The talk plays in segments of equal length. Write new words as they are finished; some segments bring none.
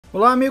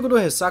Olá amigo do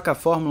Ressaca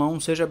Fórmula 1,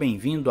 seja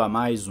bem-vindo a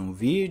mais um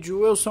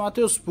vídeo. Eu sou o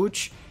Matheus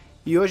Pucci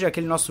e hoje é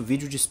aquele nosso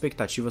vídeo de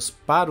expectativas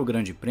para o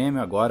Grande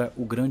Prêmio, agora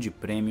o Grande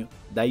Prêmio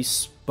da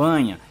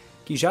Espanha,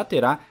 que já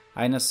terá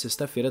aí na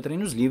sexta-feira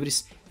treinos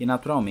livres e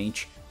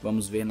naturalmente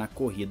vamos ver na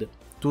corrida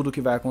tudo o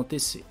que vai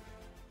acontecer.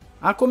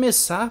 A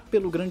começar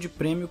pelo Grande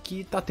Prêmio que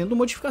está tendo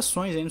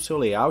modificações aí no seu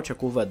layout, a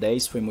curva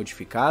 10 foi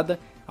modificada,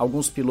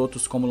 alguns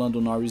pilotos como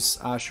Lando Norris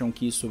acham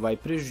que isso vai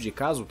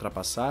prejudicar as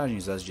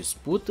ultrapassagens, as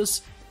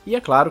disputas, e é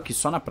claro que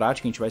só na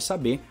prática a gente vai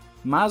saber,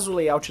 mas o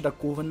layout da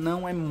curva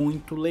não é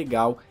muito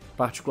legal,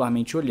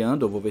 particularmente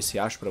olhando. Eu vou ver se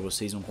acho para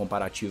vocês um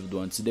comparativo do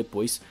antes e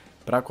depois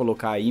para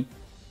colocar aí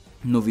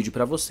no vídeo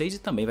para vocês, e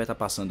também vai estar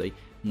passando aí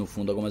no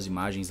fundo algumas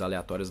imagens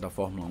aleatórias da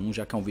Fórmula 1,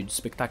 já que é um vídeo de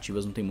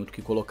expectativas, não tem muito o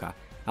que colocar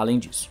além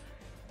disso.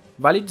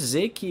 Vale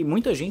dizer que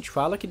muita gente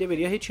fala que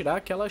deveria retirar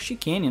aquela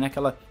chicane, né,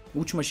 aquela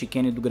última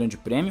chicane do Grande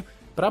Prêmio,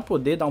 para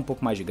poder dar um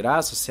pouco mais de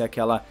graça, ser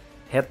aquela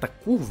reta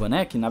curva,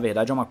 né, que na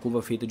verdade é uma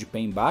curva feita de pé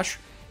embaixo.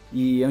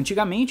 E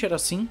antigamente era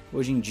assim,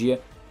 hoje em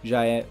dia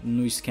já é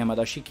no esquema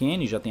da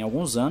chicane, já tem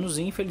alguns anos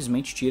e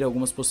infelizmente tira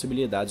algumas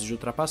possibilidades de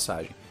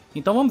ultrapassagem.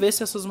 Então vamos ver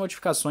se essas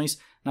modificações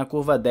na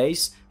curva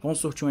 10 vão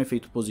surtir um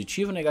efeito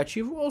positivo,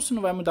 negativo, ou se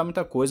não vai mudar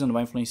muita coisa, não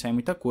vai influenciar em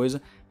muita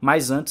coisa.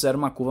 Mas antes era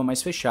uma curva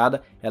mais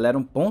fechada, ela era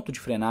um ponto de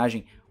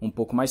frenagem um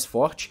pouco mais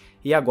forte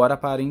e agora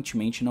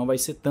aparentemente não vai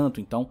ser tanto.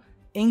 Então,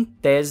 em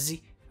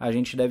tese, a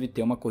gente deve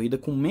ter uma corrida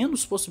com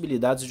menos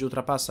possibilidades de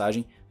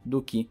ultrapassagem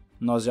do que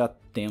nós já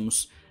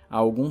temos há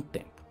algum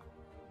tempo.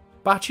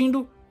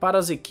 Partindo para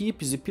as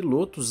equipes e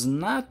pilotos,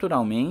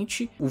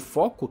 naturalmente o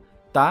foco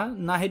está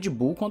na Red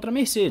Bull contra a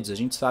Mercedes. A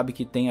gente sabe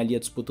que tem ali a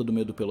disputa do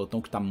meio do pelotão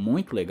que está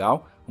muito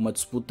legal, uma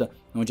disputa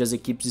onde as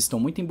equipes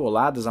estão muito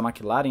emboladas. A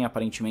McLaren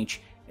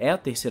aparentemente é a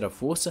terceira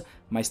força,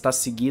 mas está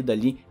seguida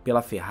ali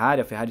pela Ferrari.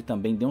 A Ferrari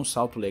também deu um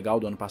salto legal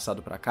do ano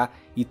passado para cá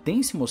e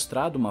tem se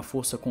mostrado uma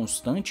força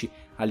constante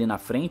ali na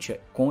frente,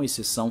 com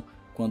exceção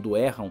quando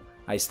erram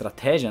a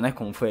estratégia, né,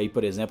 como foi aí,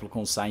 por exemplo,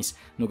 com o Sainz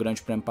no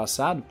Grande Prêmio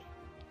passado.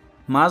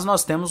 Mas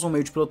nós temos um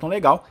meio de pelotão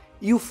legal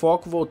e o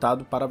foco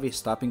voltado para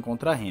Verstappen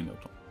contra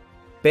Hamilton.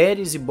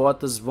 Pérez e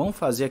Bottas vão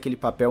fazer aquele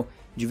papel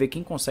de ver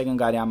quem consegue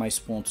angariar mais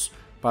pontos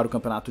para o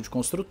campeonato de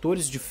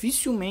construtores.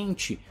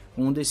 Dificilmente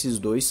um desses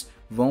dois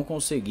vão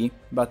conseguir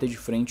bater de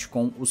frente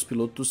com os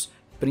pilotos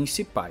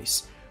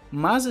principais.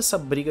 Mas essa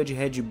briga de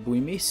Red Bull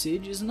e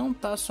Mercedes não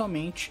está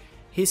somente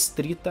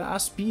restrita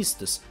às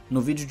pistas.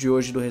 No vídeo de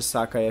hoje do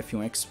Ressaca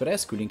F1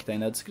 Express, que o link está aí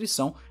na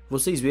descrição,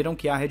 vocês viram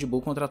que a Red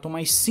Bull contratou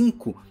mais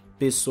 5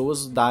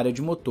 pessoas da área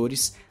de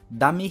motores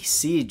da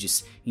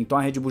Mercedes. Então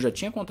a Red Bull já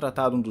tinha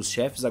contratado um dos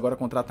chefes, agora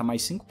contrata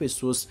mais 5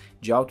 pessoas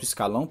de alto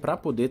escalão para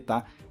poder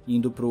estar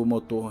indo para o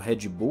motor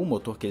Red Bull,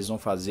 motor que eles vão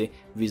fazer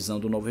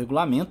visando o novo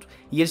regulamento,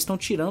 e eles estão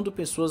tirando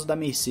pessoas da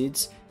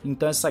Mercedes.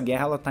 Então essa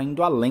guerra está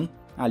indo além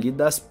ali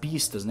das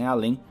pistas, né?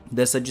 Além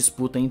dessa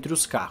disputa entre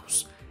os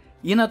carros.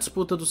 E na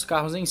disputa dos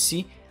carros em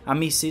si, a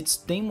Mercedes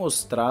tem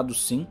mostrado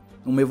sim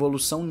uma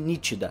evolução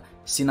nítida.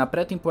 Se na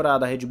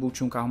pré-temporada a Red Bull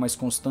tinha um carro mais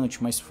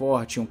constante, mais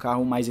forte, um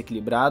carro mais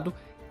equilibrado,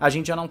 a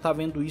gente já não está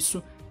vendo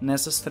isso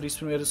nessas 3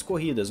 primeiras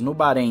corridas. No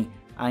Bahrein,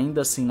 ainda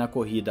assim na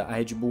corrida, a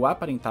Red Bull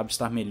aparentava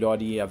estar melhor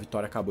e a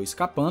vitória acabou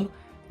escapando.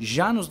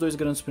 Já nos 2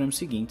 grandes prêmios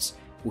seguintes,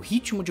 o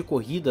ritmo de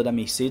corrida da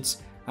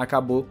Mercedes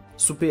acabou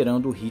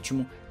superando o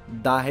ritmo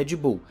da Red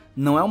Bull.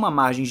 Não é uma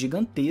margem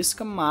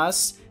gigantesca,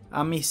 mas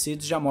a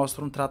Mercedes já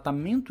mostra um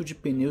tratamento de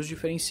pneus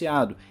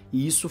diferenciado,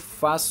 e isso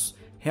faz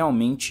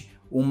realmente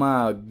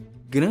uma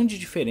grande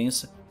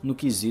diferença no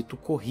quesito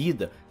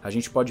corrida. A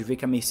gente pode ver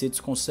que a Mercedes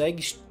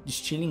consegue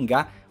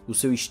estilingar o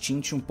seu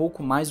stint um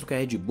pouco mais do que a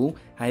Red Bull.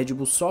 A Red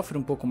Bull sofre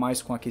um pouco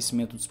mais com o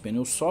aquecimento dos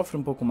pneus, sofre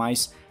um pouco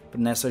mais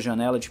nessa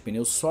janela de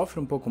pneus, sofre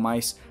um pouco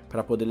mais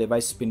para poder levar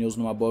esses pneus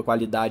numa boa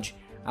qualidade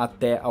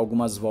até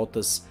algumas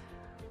voltas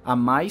a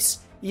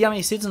mais, e a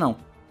Mercedes não.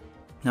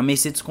 A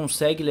Mercedes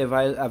consegue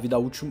levar a vida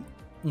útil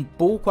um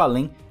pouco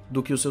além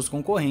do que os seus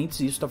concorrentes,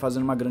 e isso está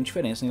fazendo uma grande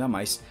diferença, ainda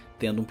mais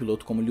tendo um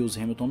piloto como Lewis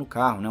Hamilton no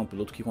carro, né? Um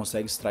piloto que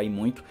consegue extrair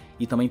muito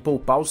e também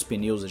poupar os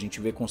pneus. A gente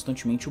vê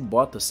constantemente o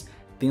Bottas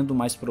tendo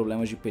mais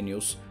problemas de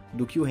pneus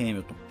do que o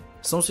Hamilton.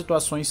 São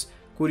situações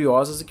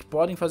curiosas e que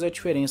podem fazer a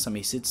diferença. A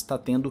Mercedes está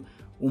tendo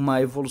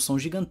uma evolução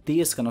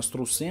gigantesca. Nós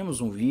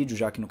trouxemos um vídeo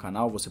já aqui no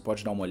canal, você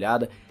pode dar uma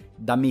olhada,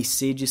 da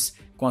Mercedes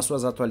com as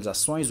suas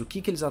atualizações, o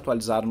que eles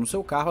atualizaram no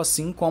seu carro,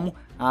 assim como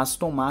a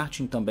Aston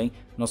Martin também.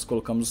 Nós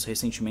colocamos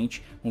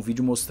recentemente um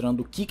vídeo mostrando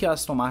o que a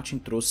Aston Martin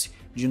trouxe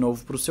de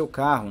novo para o seu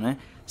carro, né?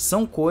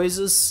 São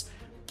coisas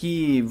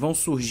que vão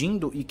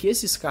surgindo e que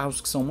esses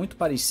carros, que são muito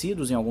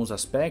parecidos em alguns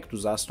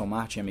aspectos, a Aston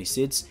Martin e a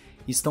Mercedes,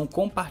 estão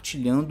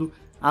compartilhando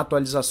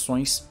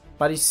atualizações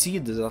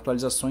parecidas,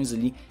 atualizações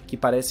ali que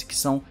parece que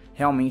são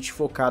realmente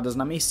focadas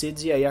na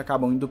Mercedes, e aí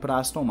acabam indo para a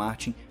Aston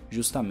Martin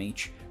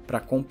justamente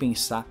para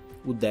compensar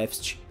o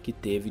déficit que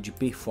teve de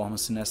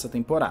performance nessa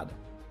temporada.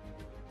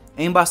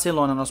 Em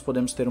Barcelona nós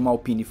podemos ter uma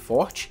Alpine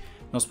forte,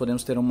 nós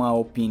podemos ter uma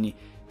Alpine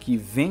que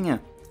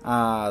venha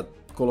a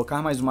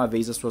colocar mais uma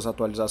vez as suas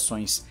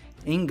atualizações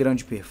em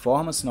grande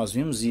performance. Nós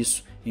vimos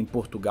isso em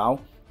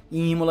Portugal,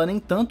 Em Imola nem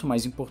tanto,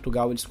 mas em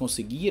Portugal eles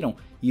conseguiram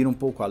ir um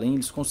pouco além,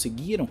 eles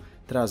conseguiram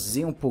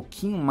trazer um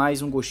pouquinho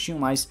mais, um gostinho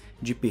mais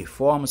de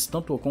performance.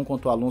 Tanto o Ocon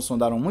quanto o Alonso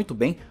andaram muito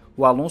bem.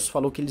 O Alonso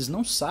falou que eles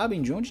não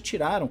sabem de onde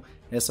tiraram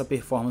essa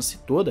performance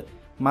toda,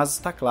 mas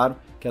está claro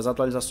que as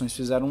atualizações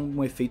fizeram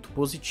um efeito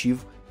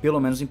positivo, pelo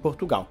menos em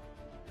Portugal.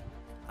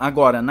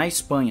 Agora, na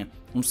Espanha,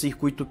 um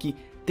circuito que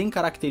tem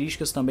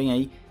características também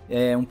aí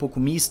um pouco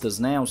mistas,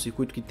 né? Um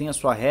circuito que tem a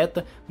sua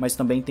reta, mas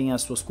também tem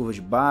as suas curvas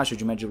de baixa,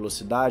 de média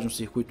velocidade, um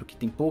circuito que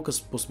tem poucas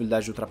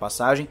possibilidades de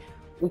ultrapassagem.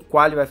 O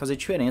quali vai fazer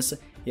diferença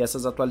e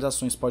essas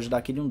atualizações podem dar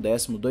aquele 1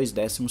 décimo, 2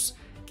 décimos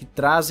que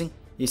trazem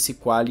esse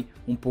quali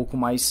um pouco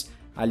mais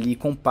ali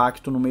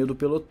compacto no meio do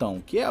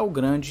pelotão, que é o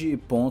grande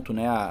ponto,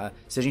 né?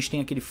 Se a gente tem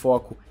aquele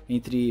foco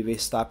entre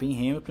Verstappen e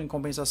Hamilton, em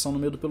compensação no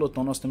meio do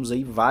pelotão nós temos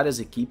aí várias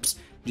equipes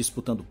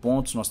disputando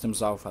pontos, nós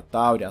temos a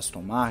AlphaTauri, a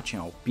Aston Martin,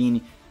 a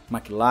Alpine,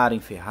 McLaren,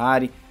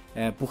 Ferrari,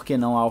 por que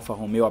não a Alfa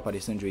Romeo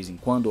aparecendo de vez em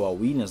quando, ou a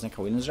Williams, né? Que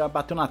a Williams já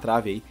bateu na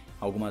trave aí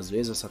algumas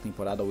vezes, essa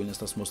temporada a Williams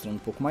está se mostrando um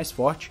pouco mais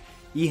forte,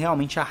 e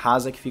realmente a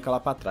Haas é que fica lá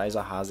para trás,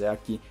 a Haas é a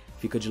que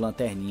fica de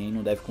lanterninha e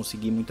não deve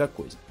conseguir muita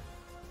coisa.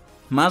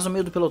 Mas o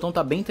meio do pelotão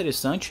tá bem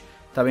interessante,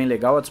 tá bem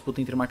legal, a disputa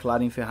entre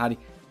McLaren e Ferrari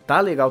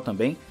tá legal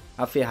também.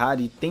 A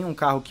Ferrari tem um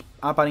carro que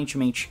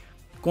aparentemente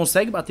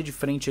consegue bater de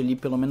frente ali,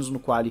 pelo menos no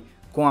quali,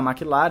 com a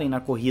McLaren. Na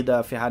corrida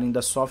a Ferrari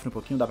ainda sofre um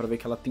pouquinho, dá pra ver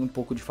que ela tem um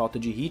pouco de falta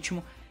de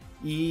ritmo.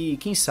 E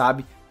quem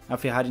sabe a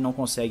Ferrari não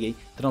consegue aí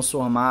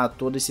transformar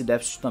todo esse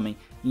déficit também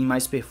em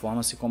mais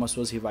performance como as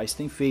suas rivais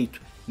têm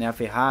feito. A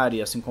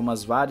Ferrari, assim como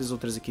as várias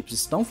outras equipes,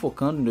 estão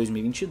focando em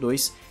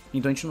 2022,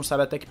 então a gente não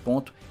sabe até que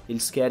ponto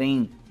eles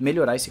querem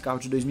melhorar esse carro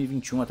de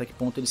 2021, até que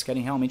ponto eles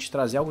querem realmente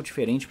trazer algo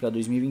diferente para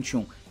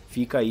 2021.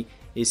 Fica aí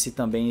esse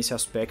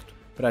aspecto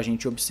para a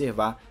gente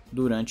observar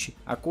durante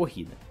a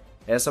corrida.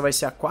 Essa vai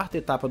ser a 4ª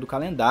etapa do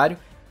calendário,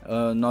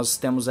 nós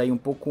temos aí um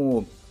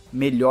pouco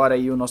melhor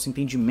aí o nosso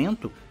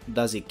entendimento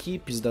das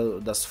equipes,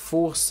 das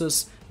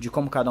forças, de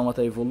como cada uma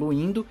está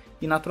evoluindo,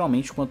 e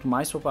naturalmente quanto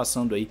mais for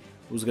passando aí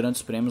os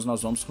grandes prêmios,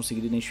 nós vamos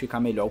conseguir identificar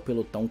melhor o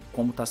pelotão,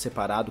 como está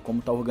separado, como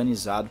está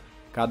organizado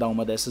cada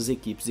uma dessas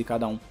equipes e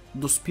cada um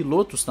dos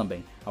pilotos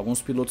também.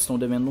 Alguns pilotos estão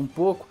devendo um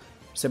pouco,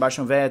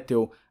 Sebastian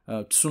Vettel,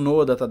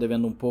 Tsunoda está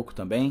devendo um pouco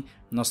também.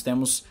 Nós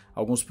temos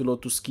alguns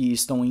pilotos que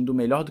estão indo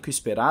melhor do que o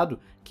esperado,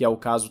 que é o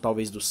caso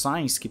talvez do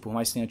Sainz, que por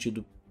mais tenha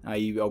tido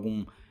aí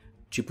algum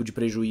tipo de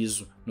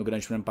prejuízo no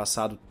Grande Prêmio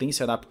passado, tem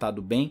se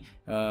adaptado bem.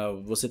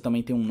 Você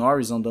também tem um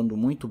Norris andando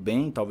muito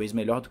bem, talvez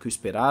melhor do que o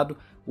esperado.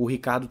 O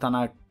Ricardo está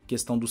na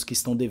questão dos que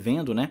estão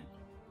devendo, né?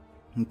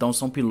 Então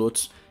são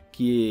pilotos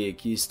que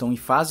estão em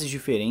fases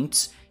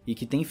diferentes e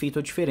que têm feito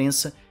a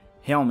diferença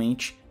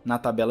realmente na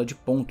tabela de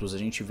pontos. A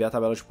gente vê a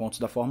tabela de pontos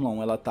da Fórmula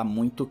 1, ela está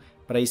muito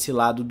para esse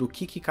lado do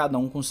que cada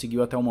um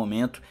conseguiu até o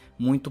momento,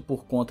 muito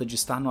por conta de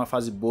estar numa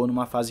fase boa,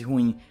 numa fase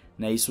ruim,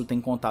 né? Isso tem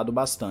contado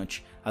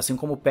bastante. Assim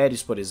como o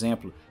Pérez, por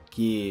exemplo,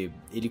 que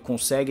ele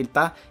consegue,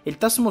 ele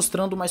tá se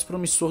mostrando mais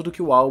promissor do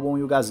que o Albon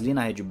e o Gasly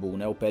na Red Bull,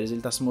 né? O Pérez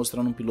ele tá se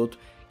mostrando um piloto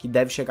que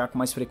deve chegar com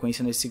mais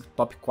frequência nesse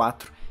top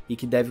 4 e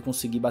que deve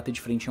conseguir bater de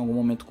frente em algum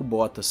momento com o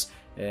Bottas.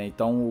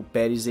 Então o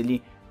Pérez,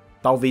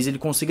 talvez ele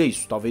consiga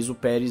isso, talvez o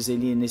Pérez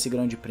ele, nesse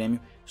grande prêmio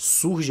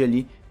surge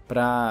ali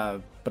para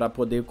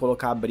poder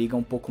colocar a briga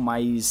um pouco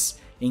mais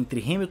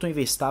entre Hamilton e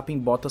Verstappen,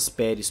 Bottas,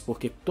 Pérez,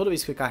 porque toda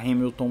vez que ficar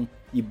Hamilton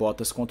e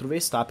Bottas contra o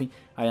Verstappen,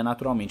 aí é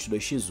naturalmente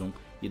 2x1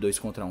 e 2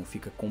 contra 1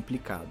 fica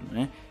complicado,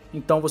 né?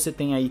 Então você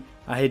tem aí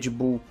a Red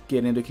Bull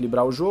querendo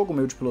equilibrar o jogo, o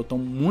meio de pelotão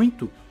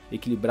muito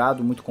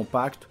equilibrado, muito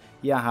compacto,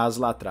 e a Haas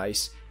lá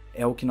atrás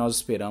é o que nós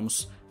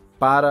esperamos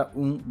para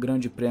um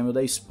grande prêmio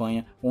da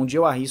Espanha, onde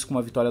eu arrisco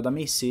uma vitória da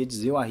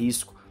Mercedes, eu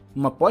arrisco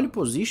uma pole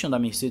position da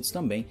Mercedes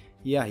também,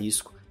 e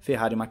arrisco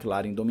Ferrari e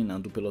McLaren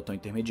dominando o pelotão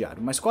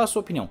intermediário. Mas qual a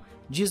sua opinião?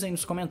 Diz aí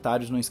nos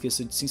comentários, não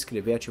esqueça de se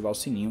inscrever, ativar o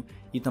sininho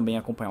e também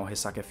acompanhar o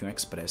Ressaca F1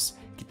 Express,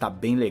 que tá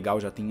bem legal,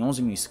 já tem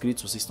 11 mil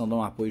inscritos, vocês estão dando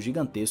um apoio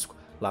gigantesco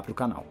lá pro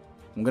canal.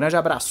 Um grande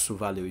abraço,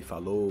 valeu e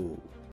falou!